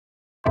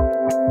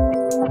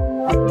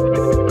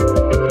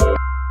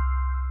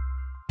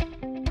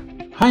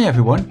Hi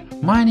everyone,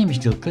 my name is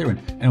Gill Cleeren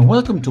and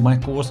welcome to my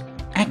course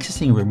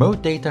Accessing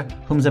Remote Data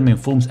from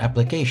Xamarin.Forms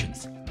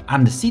Applications.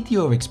 I'm the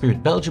CTO of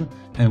Xspirit Belgium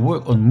and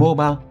work on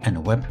mobile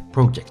and web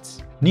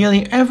projects.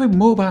 Nearly every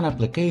mobile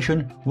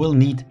application will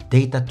need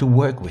data to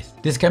work with.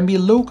 This can be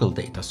local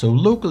data, so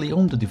locally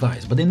on the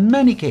device, but in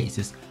many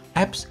cases,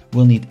 apps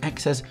will need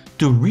access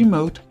to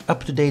remote,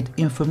 up-to-date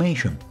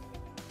information.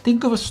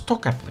 Think of a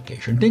stock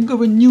application, think of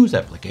a news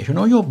application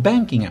or your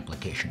banking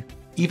application.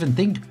 Even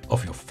think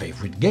of your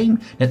favorite game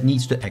that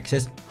needs to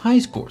access high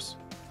scores.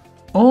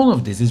 All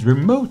of this is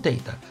remote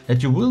data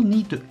that you will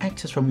need to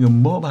access from your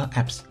mobile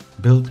apps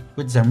built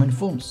with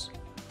Xamarin.Forms.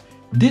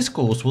 This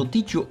course will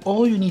teach you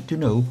all you need to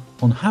know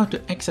on how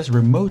to access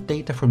remote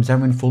data from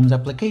Xamarin.Forms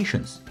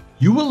applications.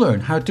 You will learn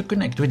how to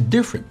connect with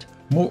different,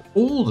 more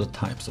older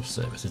types of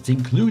services,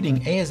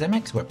 including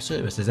ASMX web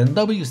services and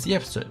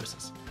WCF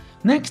services.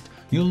 Next,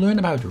 you'll learn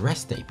about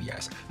REST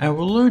APIs and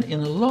we'll learn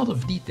in a lot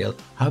of detail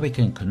how we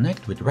can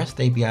connect with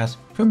REST APIs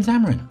from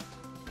Xamarin.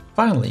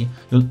 Finally,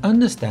 you'll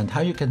understand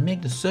how you can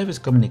make the service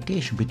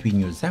communication between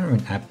your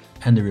Xamarin app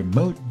and the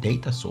remote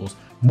data source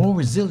more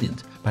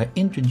resilient by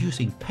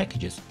introducing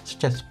packages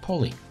such as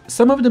Poly.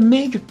 Some of the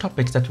major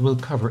topics that we'll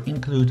cover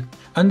include: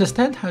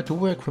 understand how to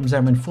work from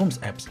Xamarin.Forms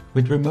apps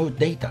with remote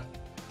data,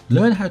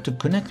 learn how to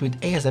connect with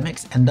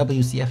ASMX and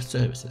WCF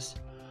services,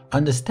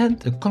 understand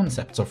the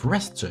concepts of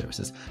REST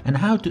services and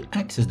how to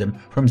access them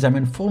from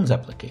Xamarin.Forms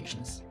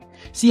applications.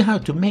 See how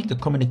to make the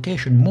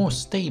communication more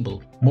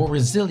stable, more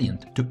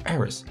resilient to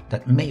errors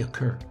that may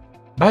occur.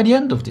 By the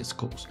end of this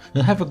course,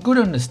 you'll have a good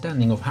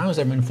understanding of how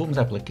Xamarin.Forms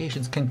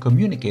applications can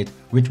communicate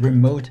with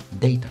remote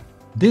data.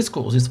 This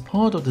course is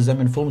part of the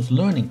Xamarin.Forms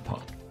learning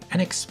path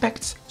and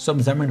expects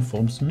some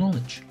Xamarin.Forms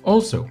knowledge.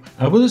 Also,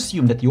 I will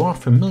assume that you are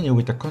familiar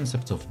with the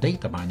concepts of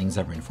data binding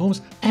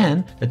Xamarin.Forms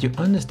and that you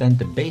understand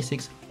the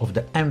basics of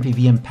the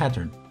MVVM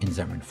pattern in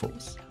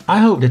Xamarin.Forms. I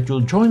hope that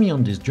you'll join me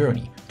on this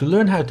journey to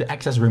learn how to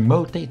access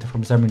remote data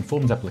from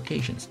Xamarin.Forms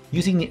applications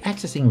using the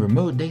Accessing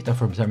Remote Data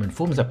from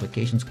Xamarin.Forms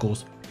Applications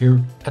course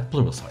here at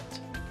Pluralsight.